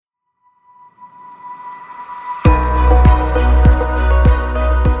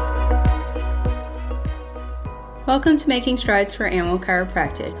Welcome to Making Strides for Animal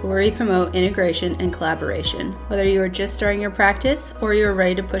Chiropractic, where we promote integration and collaboration. Whether you are just starting your practice or you are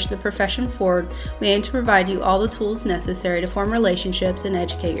ready to push the profession forward, we aim to provide you all the tools necessary to form relationships and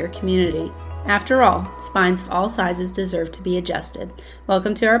educate your community. After all, spines of all sizes deserve to be adjusted.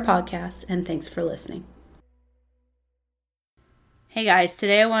 Welcome to our podcast, and thanks for listening. Hey guys,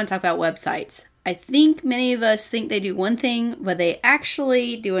 today I want to talk about websites. I think many of us think they do one thing, but they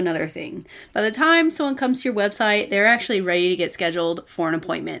actually do another thing. By the time someone comes to your website, they're actually ready to get scheduled for an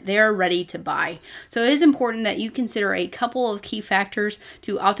appointment. They are ready to buy. So it is important that you consider a couple of key factors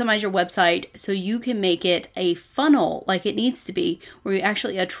to optimize your website so you can make it a funnel like it needs to be, where you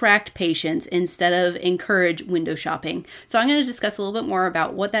actually attract patients instead of encourage window shopping. So I'm going to discuss a little bit more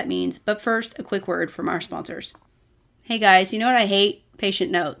about what that means, but first, a quick word from our sponsors. Hey guys, you know what I hate? Patient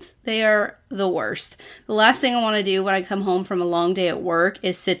notes. They are the worst. The last thing I want to do when I come home from a long day at work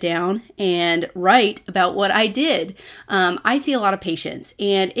is sit down and write about what I did. I see a lot of patients,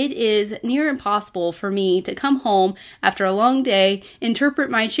 and it is near impossible for me to come home after a long day, interpret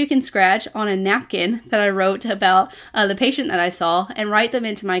my chicken scratch on a napkin that I wrote about the patient that I saw, and write them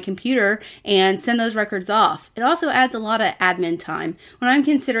into my computer and send those records off. It also adds a lot of admin time. When I'm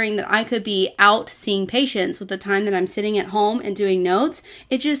considering that I could be out seeing patients with the time that I'm sitting at home and doing notes,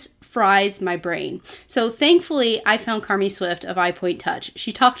 it just fries my brain. So thankfully, I found Carmi Swift of iPoint Touch.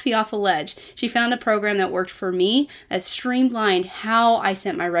 She talked me off a ledge. She found a program that worked for me that streamlined how I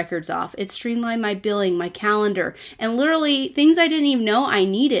sent my records off. It streamlined my billing, my calendar, and literally things I didn't even know I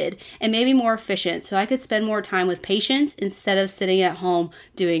needed, and made me more efficient so I could spend more time with patients instead of sitting at home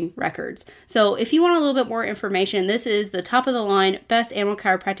doing records. So if you want a little bit more information, this is the top of the line, best animal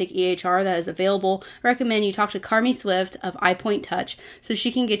chiropractic EHR that is available. I recommend you talk to Carmi Swift of iPoint Touch so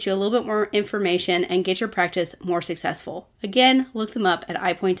she can get you a little bit more information and get your practice more successful. Again, look them up at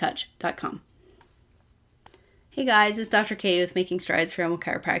iPointTouch.com. Hey guys, it's Dr. Katie with Making Strides for Animal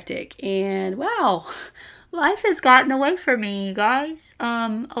Chiropractic, and wow, life has gotten away from me, you guys.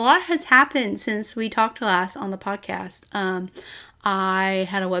 A lot has happened since we talked last on the podcast. I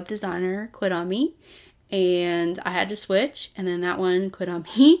had a web designer quit on me, and I had to switch, and then that one quit on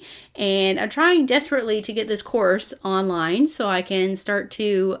me, and I'm trying desperately to get this course online so I can start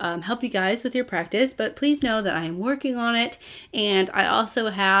to help you guys with your practice, but please know that I am working on it, and I also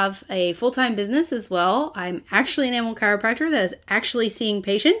have a full-time business as well. I'm actually an animal chiropractor that is actually seeing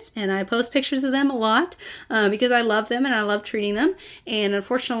patients, and I post pictures of them a lot because I love them and I love treating them, and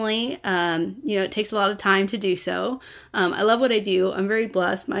unfortunately, it takes a lot of time to do so. I love what I do. I'm very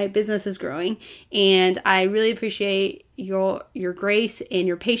blessed. My business is growing, and I really appreciate your grace and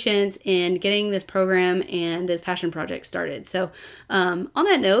your patience in getting this program and this passion project started. So on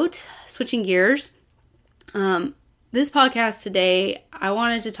that note, switching gears, this podcast today, I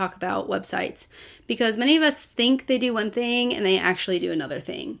wanted to talk about websites because many of us think they do one thing and they actually do another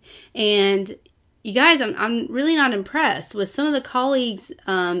thing. And you guys, I'm really not impressed with some of the colleagues.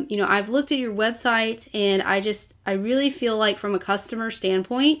 I've looked at your website and I really feel like from a customer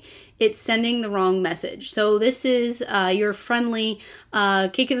standpoint, it's sending the wrong message. So this is your friendly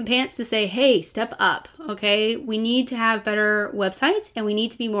kick in the pants to say, hey, step up, okay? We need to have better websites and we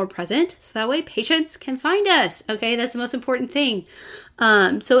need to be more present so that way patients can find us, okay? That's the most important thing.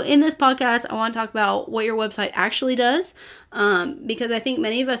 So in this podcast, I want to talk about what your website actually does because I think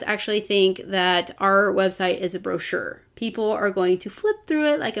many of us actually think that our website is a brochure. People are going to flip through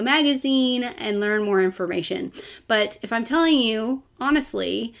it like a magazine and learn more information. But if I'm telling you,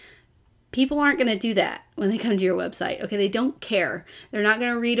 honestly, people aren't going to do that when they come to your website. Okay, they don't care. They're not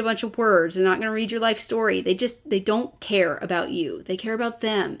going to read a bunch of words. They're not going to read your life story. They don't care about you. They care about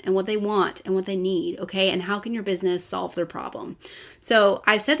them and what they want and what they need, okay? And how can your business solve their problem? So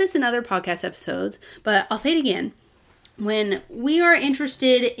I've said this in other podcast episodes, but I'll say it again. When we are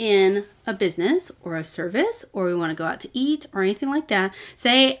interested in a business or a service, or we want to go out to eat or anything like that,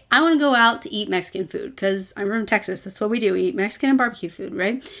 say, I want to go out to eat Mexican food because I'm from Texas. That's what we do. We eat Mexican and barbecue food,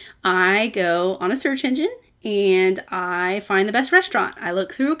 right? I go on a search engine and I find the best restaurant. I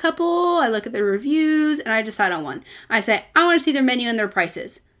look through a couple, I look at the reviews, and I decide on one. I say, I want to see their menu and their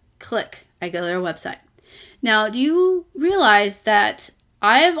prices. Click. I go to their website. Now, do you realize that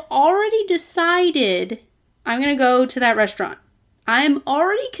I've already decided I'm going to go to that restaurant? I'm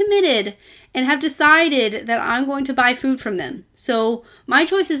already committed and have decided that I'm going to buy food from them. So my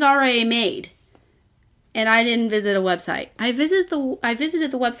choice is already made. And I didn't visit a website. I visited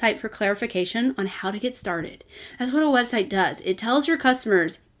the website for clarification on how to get started. That's what a website does. It tells your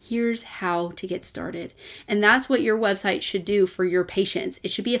customers, here's how to get started. And that's what your website should do for your patients. It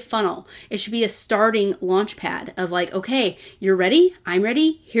should be a funnel. It should be a starting launch pad of like, okay, you're ready? I'm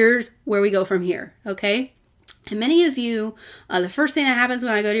ready. Here's where we go from here. Okay? And many of you, the first thing that happens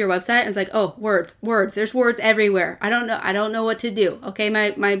when I go to your website is like, oh, words. There's words everywhere. I don't know what to do. Okay,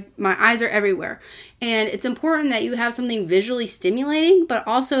 my eyes are everywhere. And it's important that you have something visually stimulating, but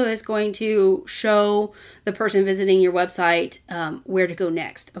also is going to show the person visiting your website where to go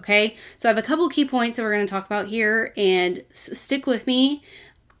next. Okay, so I have a couple key points that we're going to talk about here, and stick with me.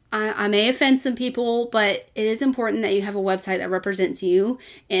 I may offend some people, but it is important that you have a website that represents you.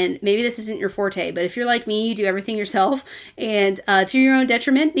 And maybe this isn't your forte, but if you're like me, you do everything yourself, and to your own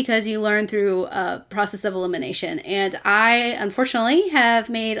detriment, because you learn through a process of elimination. And I, unfortunately, have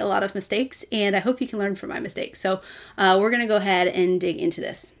made a lot of mistakes, and I hope you can learn from my mistakes. So we're going to go ahead and dig into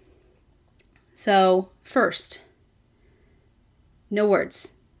this. So first, no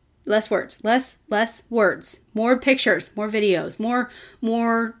words. Less words. Less words. More pictures. More videos.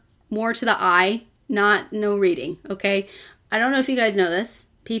 More to the eye, no reading, okay? I don't know if you guys know this.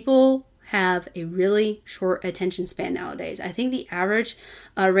 People have a really short attention span nowadays. I think the average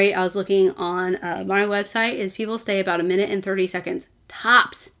rate I was looking on my website is people stay about 1 minute and 30 seconds.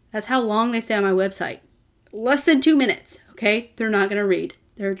 Tops. That's how long they stay on my website. Less than 2 minutes, okay? They're not going to read.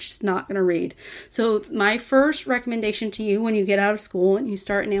 They're just not going to read. So my first recommendation to you when you get out of school and you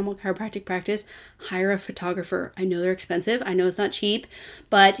start an animal chiropractic practice, hire a photographer. I know they're expensive. I know it's not cheap,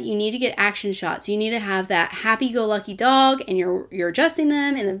 but you need to get action shots. You need to have that happy-go-lucky dog, and you're adjusting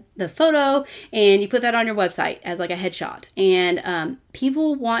them in the photo, and you put that on your website as like a headshot. And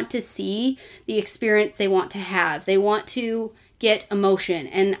people want to see the experience they want to have. They want to get emotion,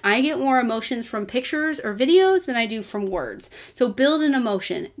 and I get more emotions from pictures or videos than I do from words. So build an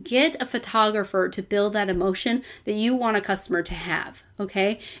emotion. Get a photographer to build that emotion that you want a customer to have,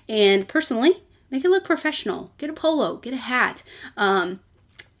 okay? And personally, make it look professional. Get a polo, get a hat,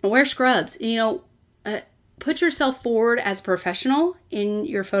 wear scrubs. Put yourself forward as professional in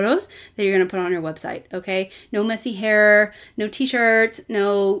your photos that you're going to put on your website, okay? No messy hair, no t-shirts,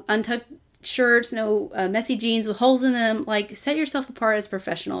 no untucked shirts, no messy jeans with holes in them. Like, set yourself apart as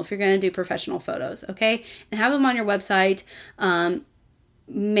professional if you're going to do professional photos, okay? And have them on your website.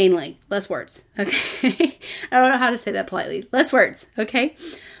 Mainly less words, okay? I don't know how to say that politely. Less words, okay?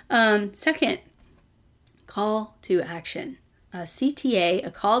 Second, call to action. A CTA, a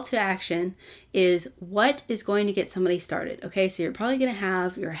call to action, is what is going to get somebody started. Okay, so you're probably going to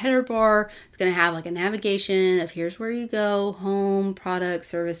have your header bar. It's going to have like a navigation of here's where you go, home, products,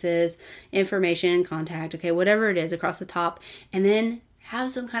 services, information, contact, okay, whatever it is across the top. And then have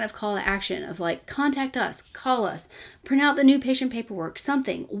some kind of call to action of like, contact us, call us, print out the new patient paperwork,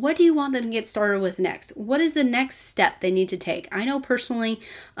 something. What do you want them to get started with next? What is the next step they need to take? I know personally,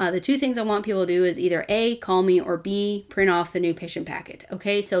 the two things I want people to do is either A, call me, or B, print off the new patient packet.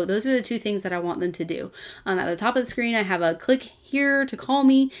 Okay, so those are the two things that I want them to do. At the top of the screen, I have a click here to call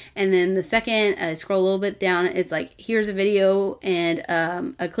me, and then the second, scroll a little bit down, it's like, here's a video and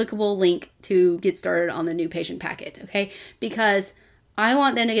a clickable link to get started on the new patient packet. Okay, because I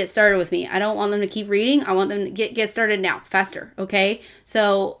want them to get started with me. I don't want them to keep reading. I want them to get started now, faster, okay?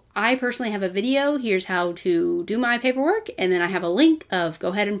 So I personally have a video. Here's how to do my paperwork. And then I have a link of go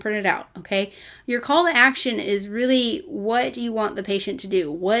ahead and print it out, okay? Your call to action is really what you want the patient to do.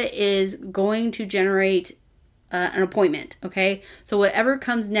 What is going to generate an appointment, okay? So whatever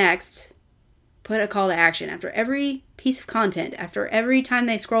comes next, put a call to action. After every piece of content, after every time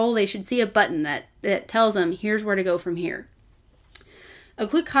they scroll, they should see a button that tells them here's where to go from here. A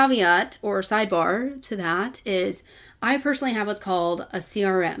quick caveat or sidebar to that is I personally have what's called a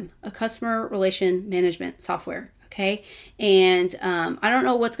CRM, a customer relation management software, okay? And I don't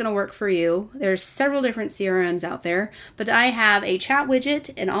know what's going to work for you. There's several different CRMs out there, but I have a chat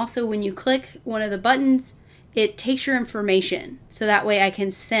widget, and also when you click one of the buttons, it takes your information, so that way I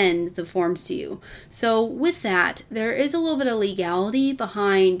can send the forms to you. So with that, there is a little bit of legality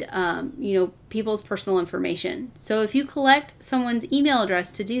behind, people's personal information. So if you collect someone's email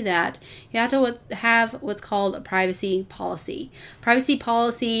address to do that, you have to have what's called a privacy policy. Privacy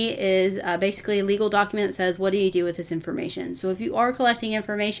policy is basically a legal document that says, what do you do with this information? So if you are collecting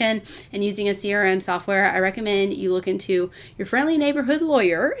information and using a CRM software, I recommend you look into your friendly neighborhood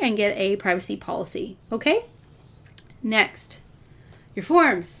lawyer and get a privacy policy, okay? Next, your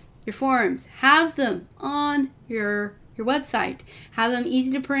forms. Have them on your website. Have them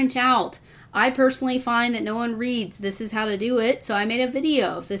easy to print out. I personally find that no one reads this is how to do it, so I made a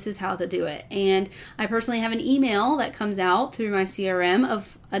video of this is how to do it. And I personally have an email that comes out through my CRM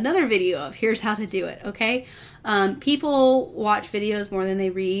of another video of here's how to do it, okay? People watch videos more than they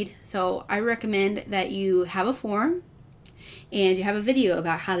read, so I recommend that you have a form and you have a video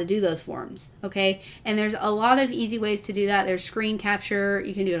about how to do those forms, okay? And there's a lot of easy ways to do that. There's screen capture.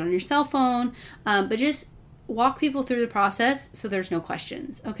 You can do it on your cell phone, but just walk people through the process so there's no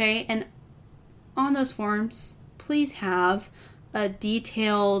questions, okay? And on those forms, please have a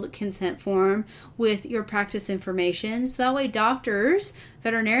detailed consent form with your practice information. So that way doctors,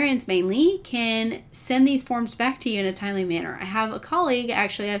 veterinarians mainly, can send these forms back to you in a timely manner. I have a colleague,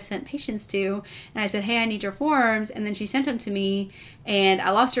 actually, I've sent patients to, and I said, hey, I need your forms. And then she sent them to me, and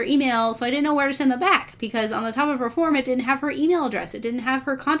I lost her email, so I didn't know where to send them back because on the top of her form, it didn't have her email address. It didn't have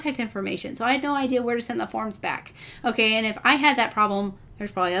her contact information. So I had no idea where to send the forms back. Okay, and if I had that problem, there's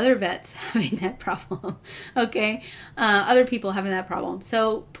probably other vets having that problem, okay? Other people having that problem.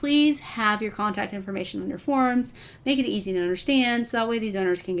 So please have your contact information on your forms. Make it easy to understand so that way these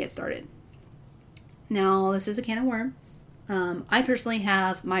owners can get started. Now, this is a can of worms. I personally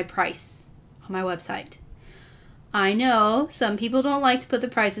have my price on my website. I know some people don't like to put the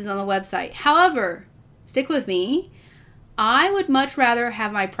prices on the website. However, stick with me. I would much rather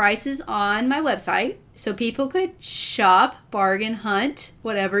have my prices on my website so people could shop, bargain, hunt,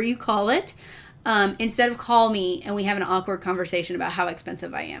 whatever you call it, instead of call me and we have an awkward conversation about how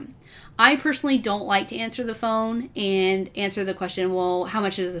expensive I am. I personally don't like to answer the phone and answer the question, well, how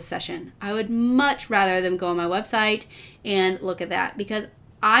much is a session? I would much rather them go on my website and look at that because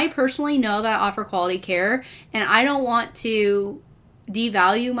I personally know that I offer quality care and I don't want to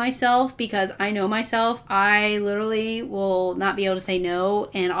devalue myself because I know myself. I literally will not be able to say no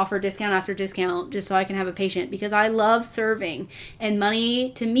and offer discount after discount just so I can have a patient because I love serving and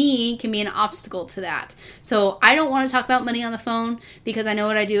money to me can be an obstacle to that. So I don't want to talk about money on the phone because I know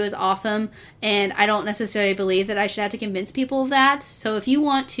what I do is awesome and I don't necessarily believe that I should have to convince people of that. So if you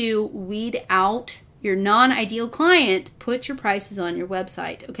want to weed out your non-ideal client, put your prices on your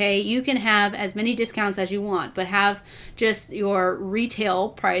website, okay? You can have as many discounts as you want, but have just your retail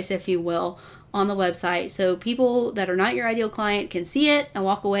price, if you will, on the website so people that are not your ideal client can see it and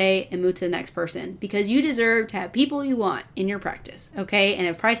walk away and move to the next person because you deserve to have people you want in your practice, okay? And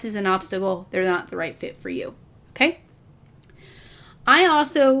if price is an obstacle, they're not the right fit for you, okay? I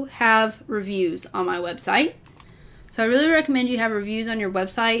also have reviews on my website. So I really recommend you have reviews on your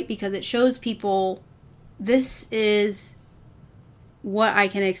website because it shows people this is what I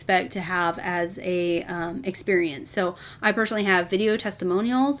can expect to have as a experience. So I personally have video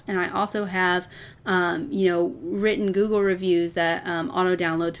testimonials and I also have, written Google reviews that auto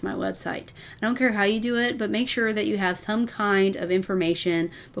download to my website. I don't care how you do it, but make sure that you have some kind of information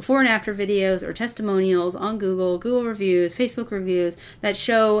before and after videos or testimonials on Google reviews, Facebook reviews that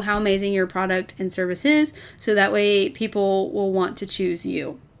show how amazing your product and service is. So that way people will want to choose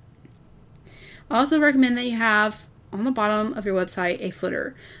you. I also recommend that you have on the bottom of your website a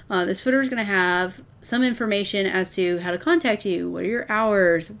footer. This footer is going to have some information as to how to contact you, what are your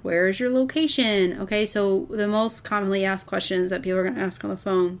hours, where is your location, okay? So the most commonly asked questions that people are going to ask on the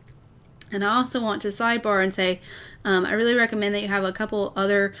phone. And I also want to sidebar and say, I really recommend that you have a couple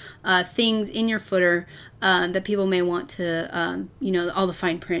other things in your footer that people may want to, all the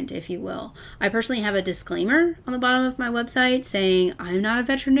fine print, if you will. I personally have a disclaimer on the bottom of my website saying, I'm not a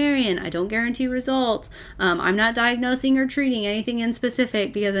veterinarian. I don't guarantee results. I'm not diagnosing or treating anything in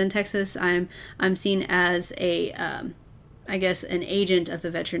specific because in Texas, I'm seen as an agent of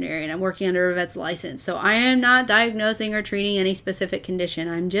the veterinarian. I'm working under a vet's license. So I am not diagnosing or treating any specific condition.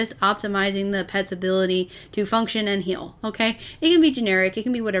 I'm just optimizing the pet's ability to function and heal. Okay? It can be generic. It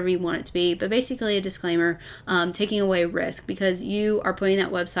can be whatever you want it to be. But basically a disclaimer, taking away risk because you are putting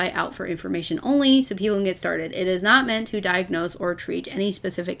that website out for information only so people can get started. It is not meant to diagnose or treat any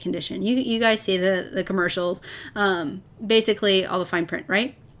specific condition. You guys see the commercials, basically all the fine print,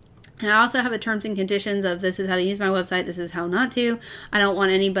 right? And I also have a terms and conditions of this is how to use my website, this is how not to. I don't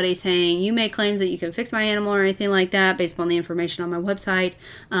want anybody saying you make claims that you can fix my animal or anything like that based upon the information on my website.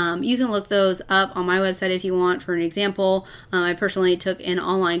 You can look those up on my website if you want. For an example, I personally took an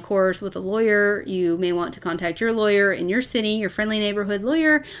online course with a lawyer. You may want to contact your lawyer in your city, your friendly neighborhood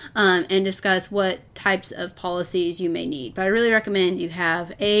lawyer, and discuss what types of policies you may need. But I really recommend you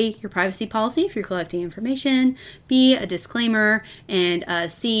have A, your privacy policy if you're collecting information, B, a disclaimer, and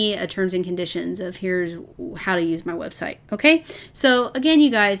C, a terms and conditions of here's how to use my website. Okay, so again,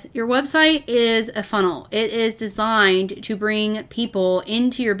 you guys, your website is a funnel. It is designed to bring people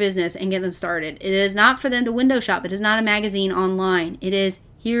into your business and get them started. It is not for them to window shop. It is not a magazine online. It is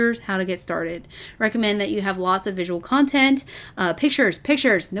here's how to get started. Recommend that you have lots of visual content,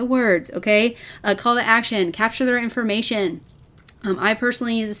 pictures, no words, okay? Call to action, capture their information. I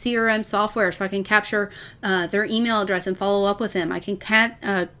personally use a CRM software so I can capture their email address and follow up with them. I can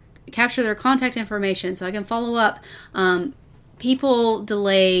capture their contact information so I can follow up. People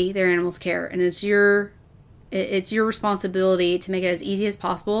delay their animal's care, and it's your It's your responsibility to make it as easy as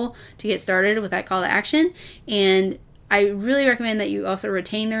possible to get started with that call to action. And I really recommend that you also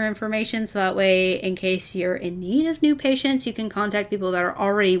retain their information, so that way, in case you're in need of new patients, you can contact people that are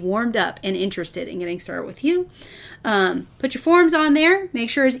already warmed up and interested in getting started with you. Put your forms on there. Make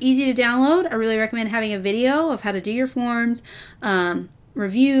sure it's easy to download. I really recommend having a video of how to do your forms,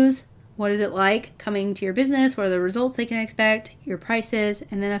 reviews, what is it like coming to your business, what are the results they can expect, your prices,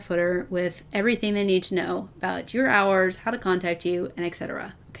 and then a footer with everything they need to know about your hours, how to contact you, and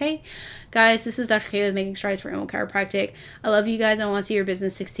etc. Okay, guys, this is Dr. K with Making Strides for Animal Chiropractic. I love you guys. I want to see your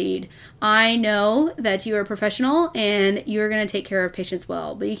business succeed. I know that you are a professional and you're going to take care of patients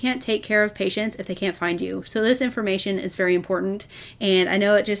well, but you can't take care of patients if they can't find you. So this information is very important. And I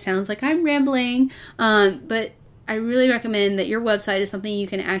know it just sounds like I'm rambling, but I really recommend that your website is something you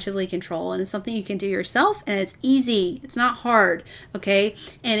can actively control, and it's something you can do yourself, and it's easy. It's not hard, okay?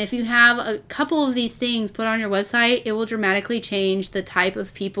 And if you have a couple of these things put on your website, it will dramatically change the type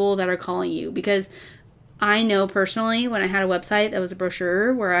of people that are calling you, because I know personally when I had a website that was a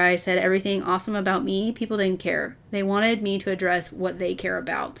brochure where I said everything awesome about me, people didn't care. They wanted me to address what they care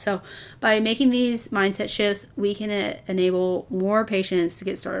about. So by making these mindset shifts, we can enable more patients to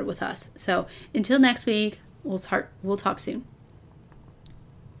get started with us. So until next week, we'll talk soon.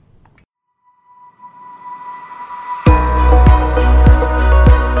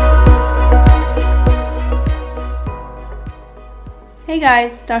 Hey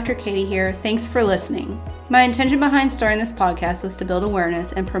guys, Dr. Katie here. Thanks for listening. My intention behind starting this podcast was to build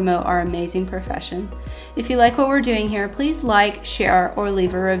awareness and promote our amazing profession. If you like what we're doing here, please like, share, or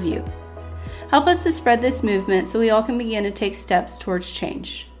leave a review. Help us to spread this movement so we all can begin to take steps towards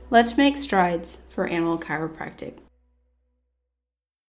change. Let's make strides for animal chiropractic.